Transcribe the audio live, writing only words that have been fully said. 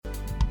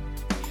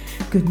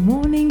Good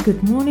morning.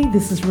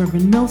 This is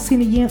Reverend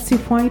Melcina Yancey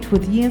White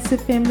with Yancey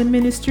Family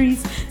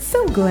Ministries.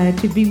 So glad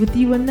to be with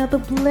you another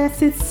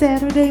blessed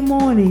Saturday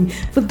morning.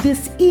 For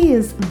this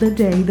is the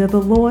day that the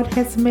Lord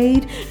has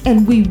made,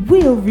 and we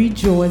will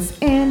rejoice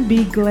and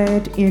be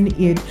glad in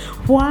it.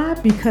 Why?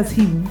 Because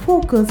He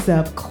woke us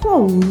up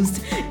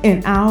closed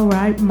in our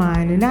right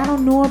mind. And I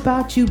don't know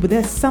about you, but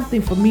that's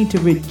something for me to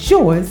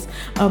rejoice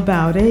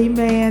about.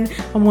 Amen.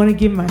 I want to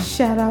give my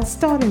shout out,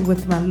 starting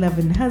with my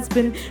loving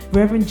husband,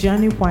 Reverend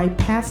Johnny White,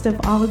 pastor of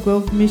Olive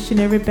Grove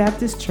Missionary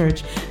Baptist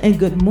Church. And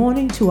good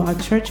morning to our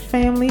church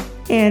family,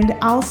 and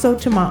also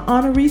to my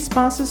honorary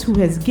sponsors who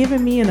has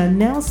given me an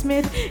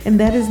announcement, and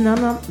that is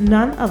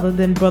none other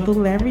than Brother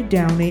Larry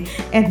Downey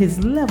and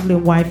his lovely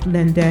wife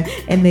Linda.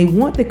 And they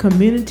want the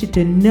community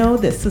to know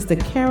that Sister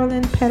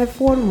Carolyn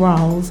Pettiford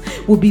Rawls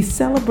will be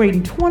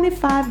celebrating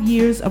 25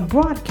 years of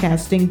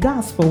broadcasting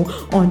gospel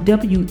on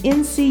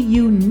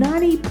WNCU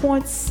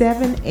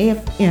 90.7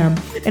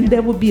 FM. And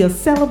there will be a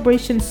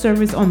celebration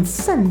service on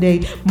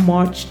Sunday,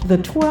 March the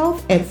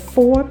 12th at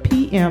 4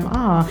 p.m.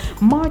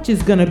 March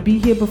is going to be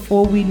here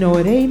before we know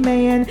it.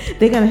 Amen.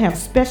 They're going to have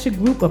special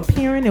group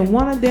appearing, and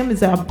one of them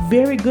is our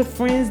very good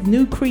friends,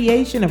 New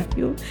Creation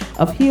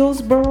of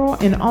Hillsboro,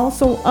 and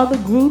also other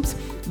groups.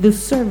 The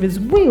service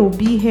will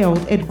be held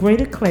at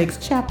Greater Cleggs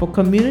Chapel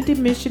Community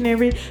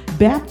Missionary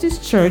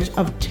Baptist Church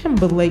of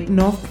Timberlake,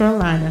 North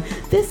Carolina.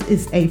 This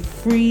is a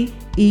free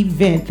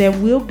event. There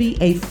will be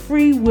a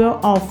free will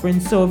offering.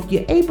 So if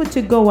you're able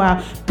to go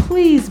out,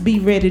 please be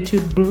ready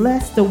to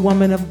bless the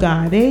woman of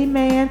God.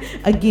 Amen.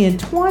 Again,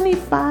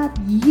 25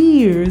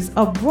 years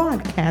of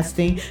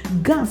broadcasting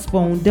gospel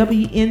on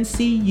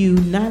WNCU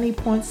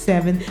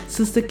 90.7,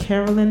 Sister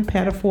Carolyn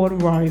Pettiford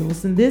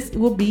Royals. And this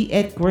will be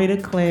at Greater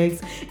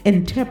Cleggs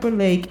in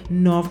Timberlake,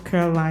 North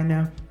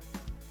Carolina.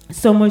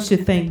 So much to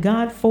thank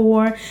God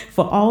for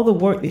all the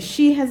work that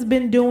she has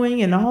been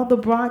doing and all the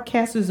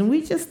broadcasters. And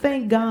we just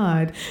thank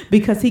God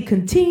because He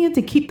continued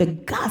to keep the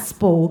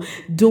gospel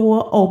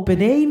door open.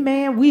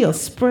 Amen. We are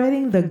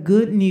spreading the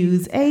good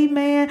news.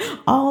 Amen.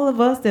 All of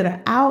us that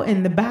are out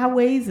in the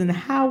byways and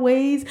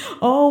highways,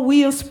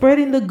 we are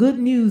spreading the good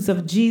news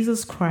of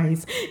Jesus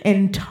Christ.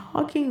 And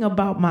talking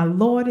about my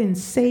Lord and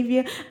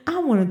Savior, I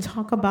want to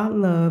talk about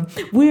love.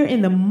 We're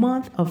in the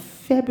month of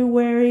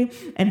February,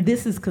 and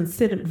this is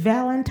considered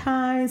Valentine's.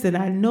 And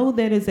I know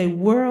that is a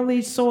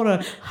worldly sort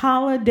of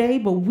holiday,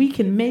 but we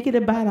can make it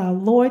about our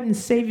Lord and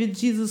Savior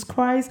Jesus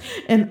Christ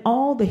and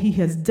all that He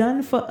has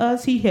done for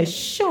us. He has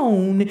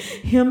shown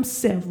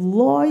Himself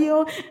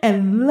loyal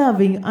and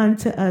loving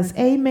unto us.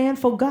 Amen.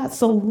 For God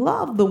so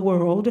loved the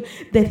world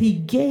that He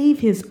gave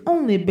His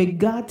only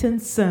begotten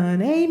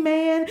Son.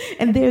 Amen.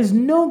 And there's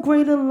no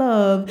greater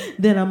love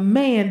than a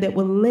man that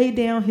will lay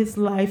down his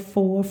life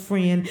for a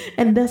friend.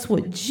 And that's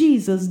what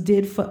Jesus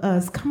did for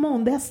us. Come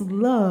on, that's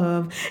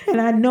love.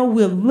 And I know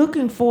we're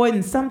looking for it,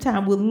 and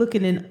sometimes we're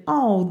looking in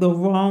all the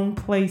wrong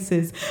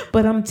places.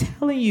 But I'm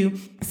telling you,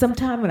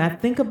 sometimes when I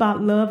think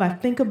about love, I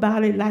think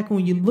about it like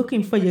when you're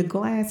looking for your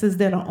glasses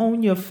that are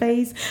on your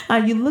face.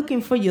 You're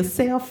looking for your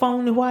cell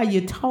phone while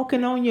you're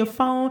talking on your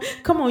phone.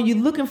 Come on, you're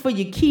looking for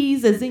your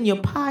keys that's in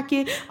your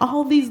pocket.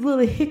 All these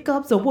little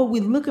hiccups of what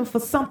we're looking for,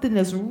 something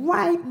that's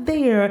right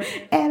there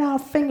at our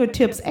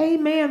fingertips.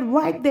 Amen.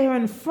 Right there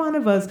in front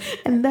of us.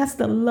 And that's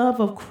the love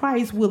of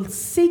Christ. We're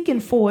seeking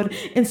for it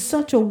in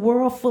such a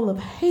world full of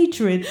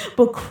hatred,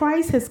 but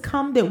Christ has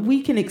come that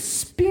we can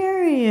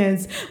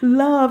experience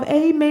love.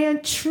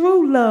 Amen.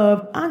 True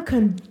love,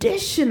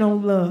 unconditional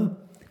love.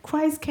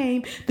 Christ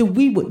came that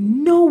we would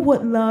know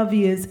what love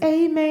is.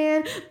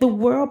 Amen. The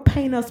world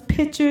paint us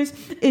pictures.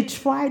 It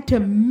tried to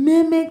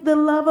mimic the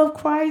love of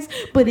Christ,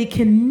 but it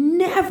can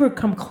never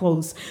come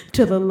close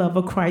to the love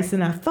of Christ.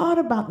 And I thought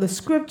about the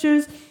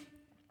scriptures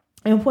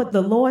and what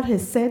the Lord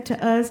has said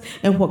to us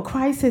and what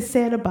Christ has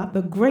said about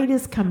the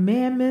greatest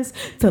commandments,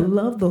 to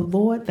love the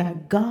Lord thy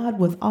God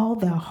with all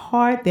their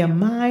heart, their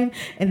mind,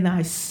 and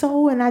thy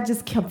soul. And I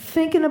just kept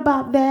thinking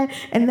about that,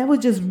 and that was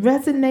just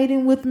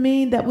resonating with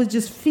me. That was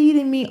just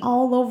feeding me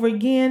all over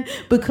again,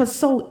 because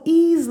so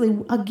easily,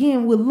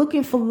 again, we're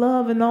looking for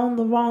love and on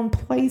the wrong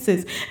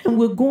places, and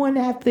we're going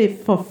after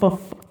it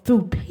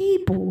through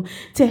people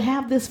to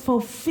have this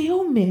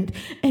fulfillment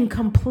and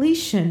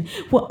completion,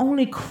 what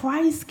only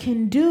Christ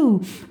can do.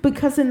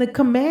 Because in the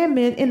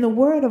commandment, in the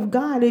word of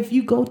God, if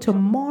you go to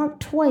Mark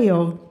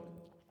 12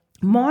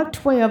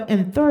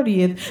 and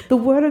 30th, the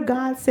word of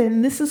God said,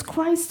 and this is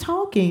Christ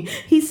talking.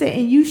 He said,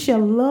 and you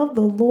shall love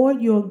the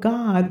Lord your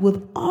God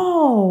with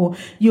all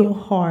your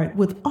heart,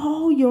 with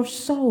all your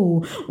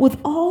soul, with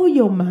all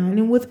your mind,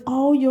 and with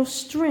all your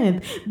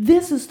strength.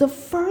 This is the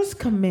first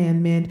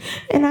commandment.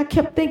 And I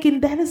kept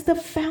thinking that is the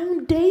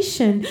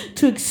foundation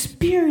to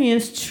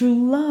experience true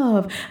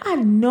love. I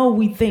know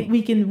we think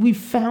we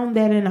found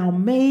that in our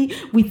mate.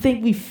 We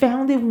think we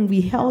found it when we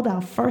held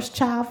our first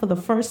child for the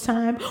first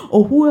time,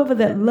 or whoever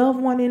that loved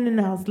loved one in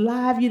our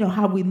life,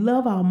 how we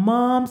love our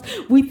moms.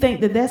 We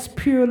think that that's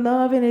pure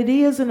love, and it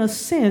is in a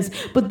sense,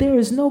 but there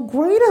is no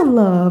greater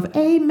love,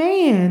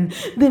 amen,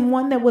 than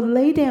one that would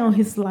lay down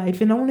his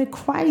life. And only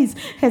Christ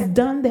has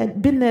done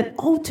that, been that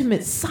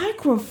ultimate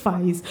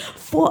sacrifice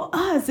for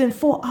us and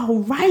for our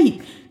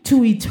right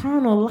to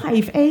eternal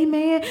life.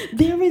 Amen.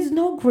 There is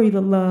no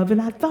greater love.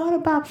 And I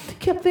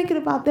kept thinking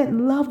about that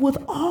love with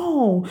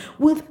all.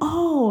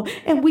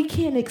 And we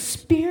can't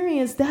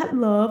experience that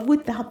love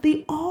without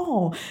the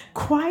all.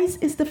 Christ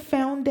is the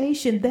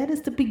foundation. That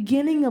is the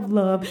beginning of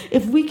love.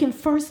 If we can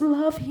first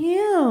love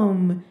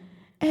him.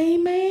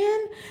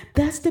 Amen.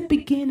 That's the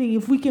beginning.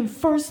 If we can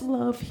first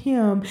love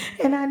him.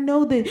 And I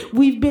know that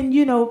we've been,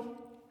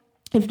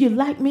 if you're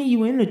like me, you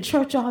were in the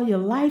church all your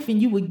life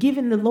and you were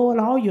giving the Lord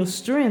all your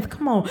strength.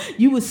 Come on.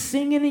 You were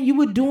singing and you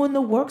were doing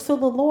the works of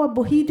the Lord,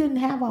 but he didn't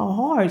have our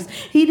hearts.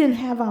 He didn't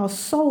have our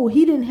soul.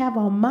 He didn't have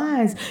our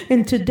minds.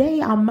 And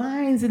today our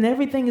minds and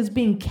everything is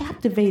being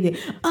captivated.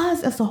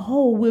 Us as a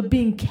whole, we're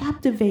being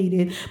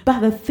captivated by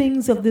the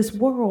things of this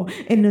world.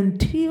 And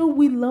until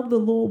we love the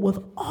Lord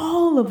with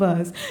all of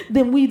us,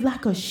 then we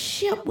like a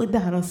ship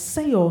without a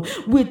sail.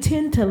 We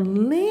tend to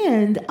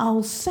lend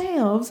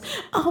ourselves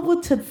over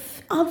to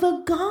other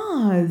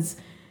gods.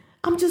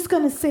 I'm just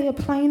going to say it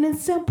plain and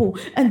simple.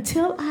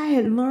 Until I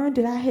had learned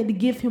that I had to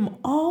give him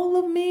all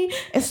of me,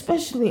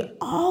 especially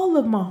all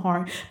of my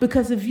heart.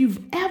 Because if you've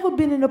ever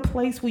been in a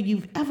place where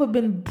you've ever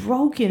been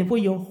broken, where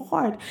your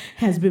heart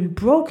has been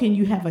broken,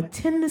 you have a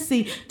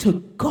tendency to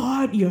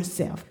guard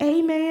yourself.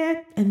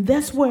 Amen. And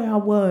that's where I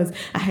was.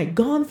 I had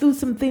gone through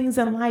some things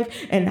in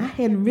life and I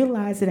hadn't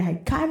realized that I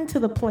had gotten to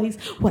the place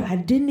where I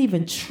didn't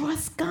even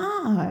trust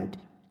God.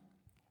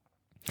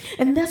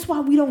 And that's why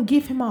we don't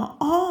give him our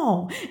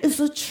all. It's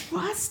a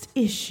trust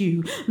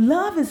issue.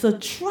 Love is a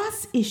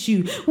trust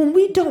issue. When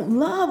we don't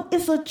love,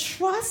 it's a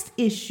trust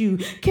issue.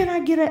 Can I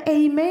get an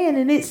amen?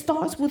 And it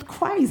starts with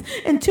Christ.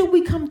 Until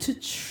we come to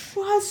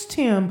trust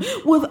him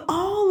with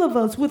all of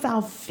us, with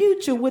our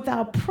future, with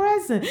our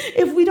present.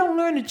 If we don't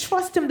learn to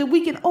trust him, that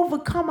we can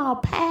overcome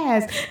our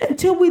past.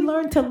 Until we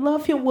learn to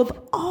love him with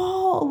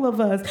all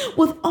of us,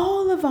 with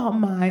all of our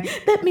mind.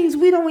 That means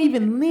we don't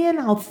even lend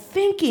our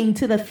thinking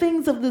to the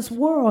things of this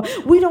world.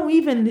 We don't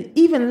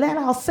even let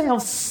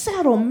ourselves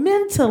settle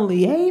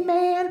mentally,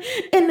 amen,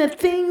 in the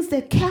things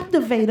that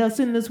captivate us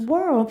in this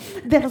world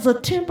that is a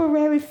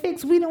temporary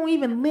fix. We don't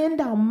even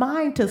lend our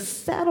mind to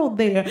settle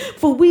there.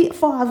 For we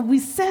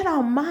set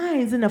our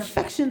minds and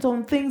affections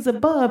on things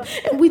above,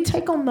 and we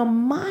take on the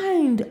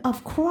mind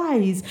of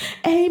Christ,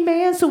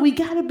 amen. So we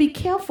got to be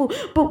careful,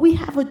 but we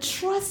have a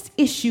trust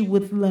issue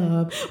with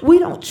love. We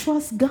don't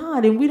trust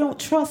God and we don't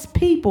trust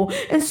people,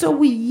 and so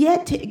we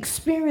yet to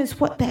experience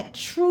what that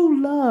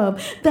true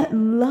love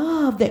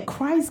that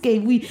Christ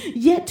gave. We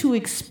yet to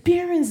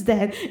experience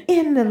that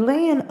in the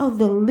land of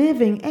the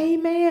living.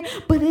 Amen.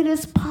 But it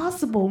is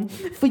possible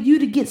for you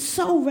to get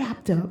so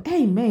wrapped up,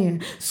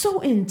 amen,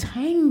 so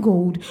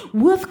entangled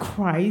with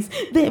Christ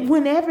that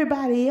when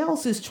everybody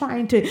else is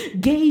trying to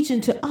gauge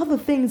into other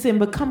things and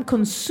become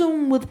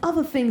consumed with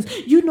other things,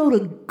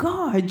 to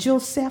guard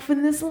yourself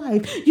in this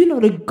life.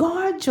 To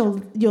guard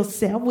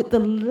yourself with the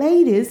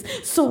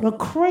latest sort of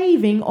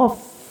craving or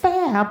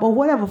fab or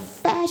whatever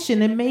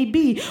fashion it may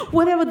be,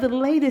 whatever the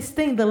latest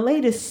thing, the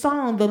latest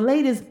song, the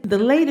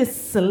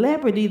latest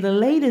celebrity, the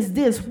latest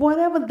this,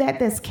 whatever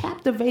that's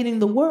captivating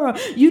the world,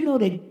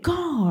 to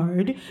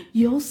guard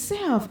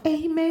yourself,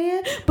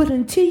 amen. But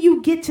until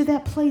you get to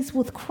that place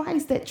with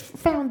Christ, that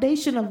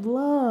foundation of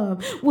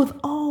love with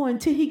all,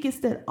 until he gets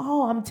that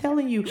all, I'm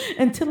telling you,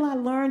 until I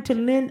learned to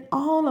lend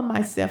all of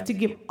myself, to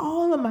give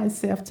all of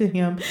myself to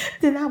him,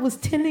 then I was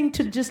tending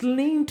to just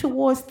lean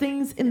towards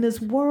things in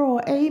this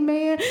world,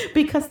 amen.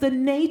 Because the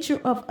nature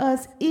of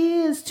us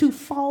is to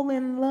fall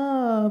in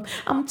love.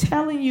 I'm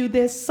telling you,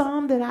 there's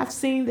some that I've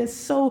seen that's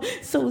so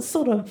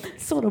sort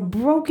of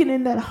broken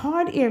in that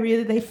heart area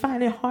that they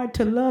find it hard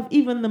to love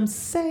even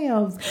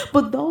themselves.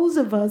 But those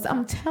of us,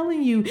 I'm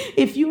telling you,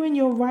 if you're in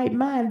your right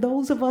mind,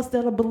 those of us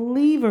that are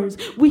believers,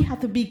 we have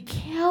to be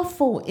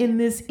careful in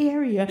this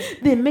area.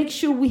 Then make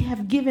sure we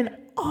have given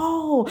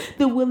all,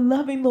 that we're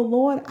loving the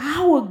Lord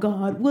our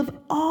God with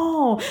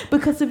all.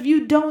 Because if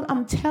you don't,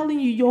 I'm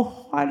telling you, your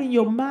heart and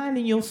your mind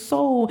and your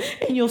soul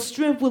and your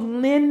strength will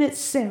lend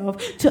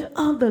itself to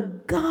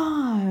other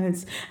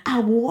gods. I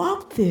have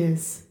walked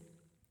this.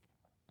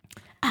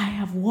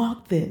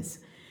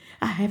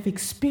 I have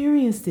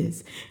experienced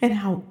this, and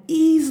how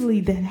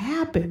easily that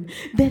happened,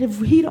 that if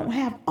he don't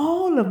have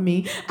all of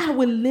me, I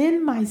will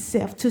lend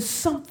myself to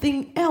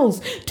something else,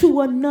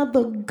 to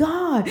another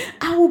God.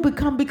 I will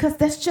become, because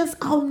that's just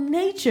our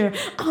nature.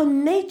 Our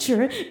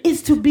nature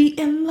is to be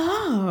in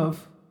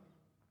love.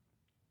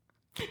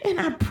 And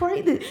I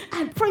pray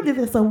that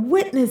there's a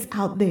witness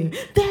out there.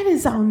 That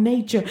is our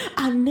nature.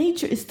 Our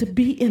nature is to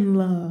be in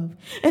love.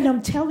 And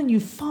I'm telling you,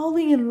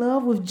 falling in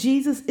love with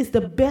Jesus is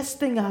the best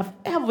thing I've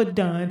ever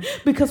done.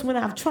 Because when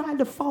I've tried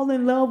to fall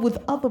in love with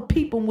other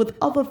people, with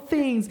other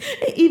things,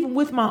 and even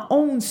with my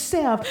own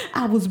self,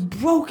 I was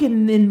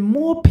broken in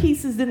more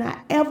pieces than I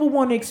ever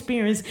want to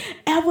experience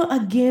ever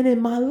again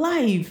in my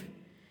life.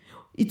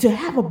 To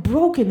have a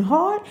broken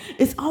heart,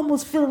 it's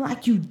almost feeling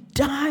like you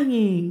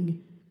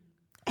dying.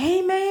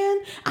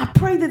 Amen. I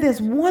pray that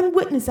there's one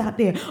witness out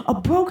there. A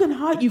broken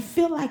heart, you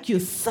feel like you're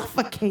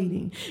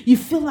suffocating. You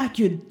feel like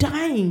you're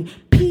dying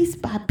piece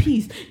by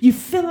piece. You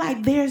feel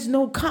like there's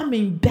no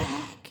coming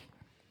back.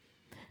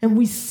 And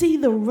we see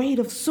the rate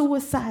of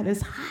suicide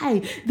as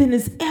high than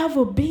it's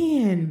ever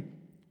been.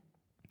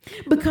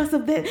 Because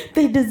of that,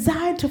 they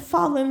desire to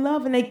fall in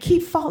love, and they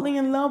keep falling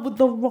in love with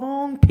the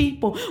wrong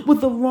people, with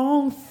the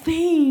wrong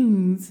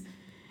things.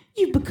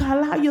 You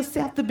allow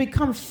yourself to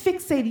become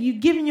fixated. You're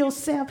giving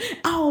yourself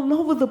all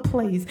over the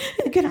place.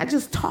 And can I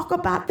just talk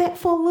about that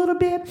for a little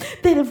bit?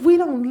 That if we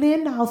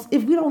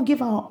don't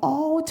give our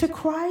all to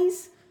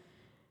Christ,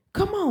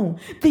 come on,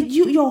 that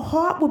your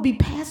heart will be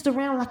passed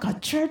around like a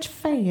church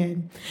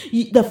fan.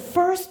 The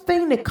first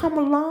thing that come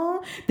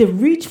along, that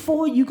reach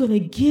for, you're going to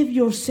give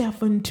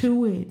yourself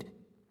into it.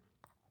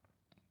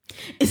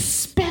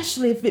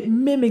 Especially if it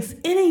mimics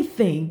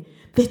anything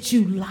that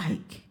you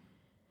like.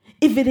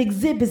 If it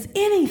exhibits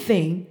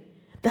anything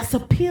that's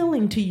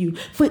appealing to you.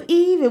 For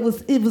Eve, it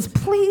was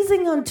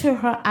pleasing unto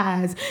her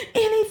eyes.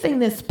 Anything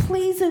that's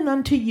pleasing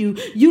unto you,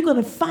 you're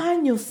going to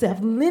find yourself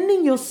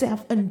lending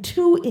yourself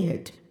unto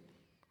it.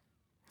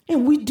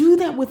 And we do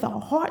that with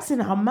our hearts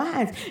and our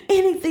minds.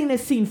 Anything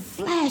that seems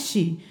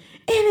flashy,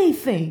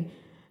 anything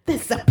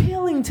that's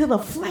appealing to the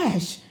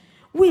flesh,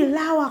 we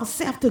allow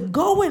ourselves to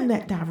go in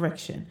that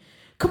direction.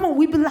 Come on,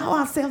 we allow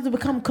ourselves to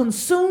become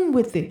consumed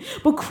with it.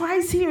 But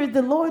Christ here,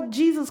 the Lord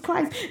Jesus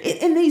Christ,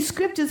 in these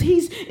scriptures,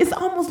 it's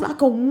almost like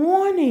a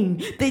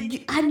warning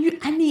that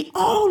I need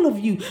all of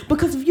you.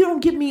 Because if you don't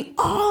give me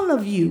all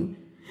of you,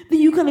 then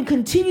you're going to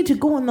continue to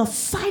go in a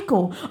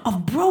cycle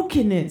of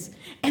brokenness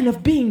and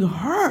of being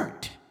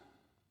hurt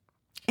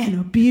and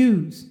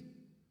abused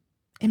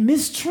and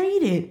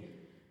mistreated.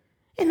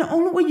 And the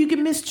only way you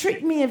can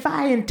mistreat me is if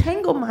I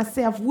entangle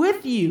myself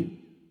with you.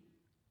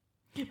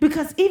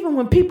 Because even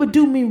when people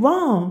do me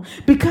wrong,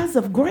 because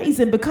of grace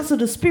and because of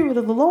the Spirit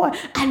of the Lord,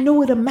 I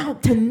know it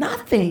amount to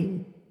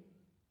nothing.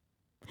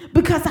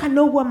 Because I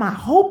know where my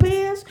hope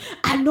is.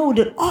 I know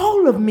that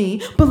all of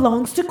me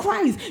belongs to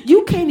Christ.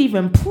 You can't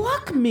even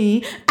pluck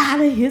me out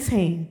of his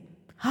hand.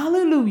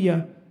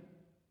 Hallelujah.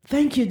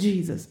 Thank you,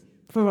 Jesus,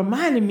 for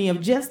reminding me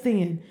of just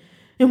then.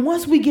 And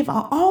once we give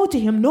our all to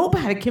him,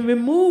 nobody can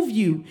remove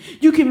you.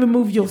 You can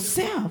remove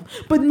yourself,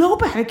 but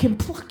nobody can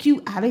pluck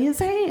you out of his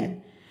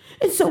hand.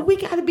 And so we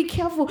got to be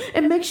careful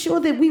and make sure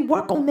that we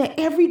work on that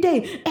every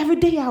day. Every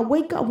day I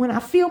wake up, when I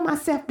feel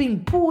myself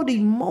being pulled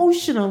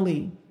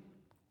emotionally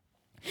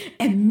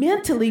and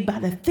mentally by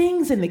the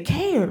things and the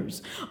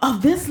cares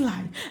of this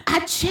life,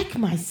 I check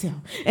myself.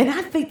 And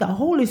I thank the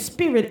Holy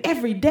Spirit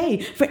every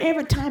day for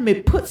every time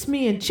it puts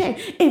me in check.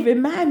 It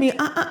reminds me,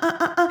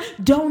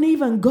 don't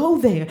even go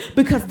there,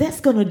 because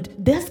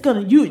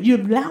you're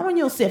allowing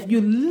yourself,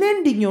 you're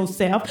lending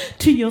yourself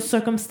to your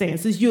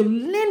circumstances. You're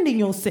lending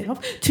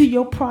yourself to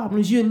your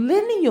problems. You're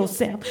lending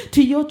yourself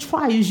to your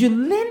trials. You're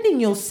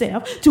lending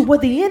yourself to what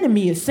the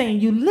enemy is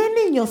saying. You're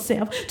lending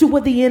yourself to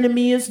what the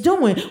enemy is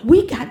doing.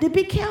 We got to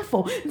be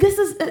careful. This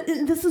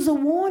is a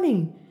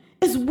warning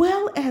as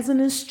well as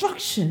an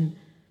instruction.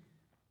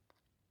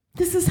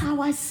 This is how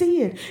I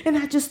see it. And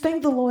I just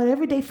thank the Lord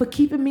every day for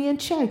keeping me in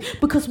check,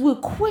 because we're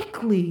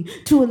quickly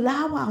to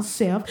allow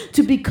ourselves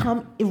to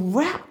become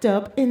wrapped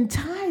up and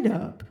tied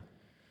up.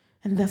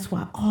 And that's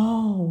why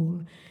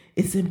all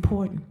is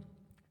important.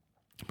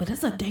 But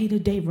it's a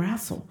day-to-day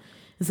wrestle.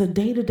 It's a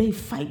day-to-day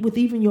fight with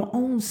even your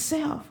own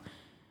self,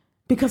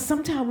 because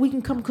sometimes we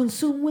can come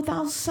consumed with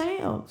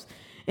ourselves,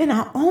 in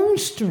our own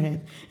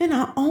strength, in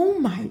our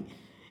own might.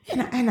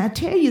 And I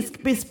tell you,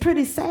 it's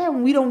pretty sad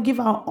when we don't give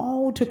our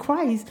all to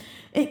Christ,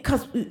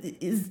 because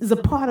it's a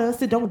part of us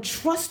that don't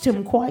trust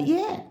him quite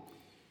yet.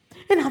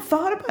 And I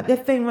thought about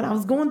that thing when I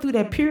was going through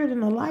that period in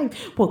my life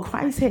where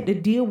Christ had to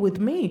deal with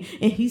me.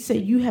 And he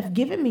said, you have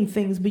given me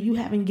things, but you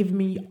haven't given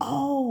me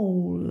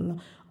all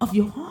of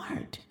your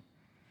heart.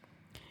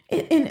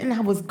 And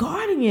I was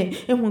guarding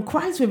it. And when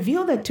Christ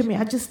revealed that to me,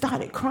 I just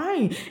started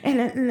crying.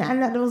 And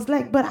I was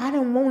like, but I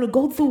didn't want to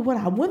go through what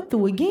I went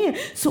through again.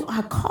 So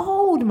I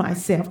called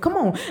myself. Come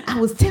on. I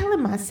was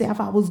telling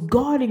myself I was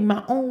guarding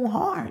my own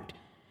heart.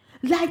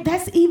 Like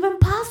that's even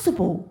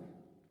possible.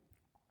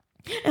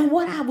 And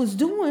what I was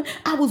doing,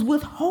 I was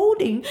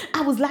withholding.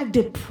 I was like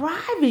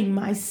depriving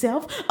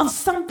myself of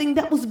something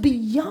that was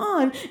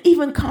beyond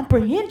even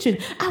comprehension.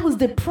 I was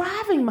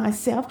depriving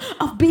myself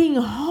of being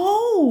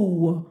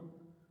whole.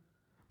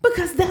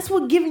 Because that's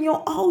what giving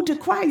your all to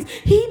Christ.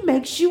 He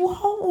makes you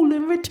whole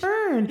in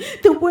return.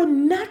 That where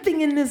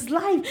nothing in this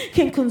life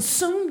can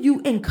consume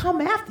you and come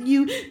after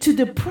you to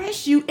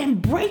depress you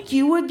and break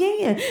you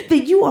again.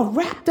 That you are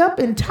wrapped up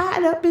and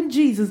tied up in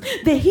Jesus.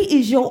 That he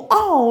is your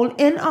all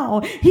in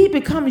all. He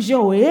becomes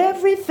your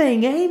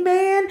everything.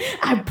 Amen.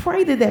 I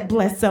pray that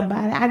bless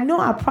somebody. I know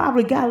I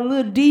probably got a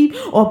little deep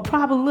or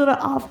probably a little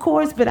off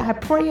course, but I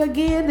pray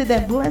again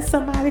that bless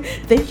somebody.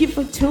 Thank you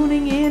for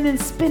tuning in and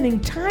spending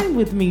time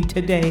with me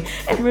today.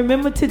 And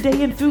remember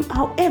today and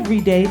throughout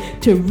every day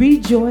to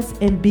rejoice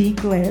and be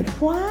glad.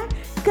 Why?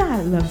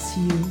 God loves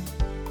you.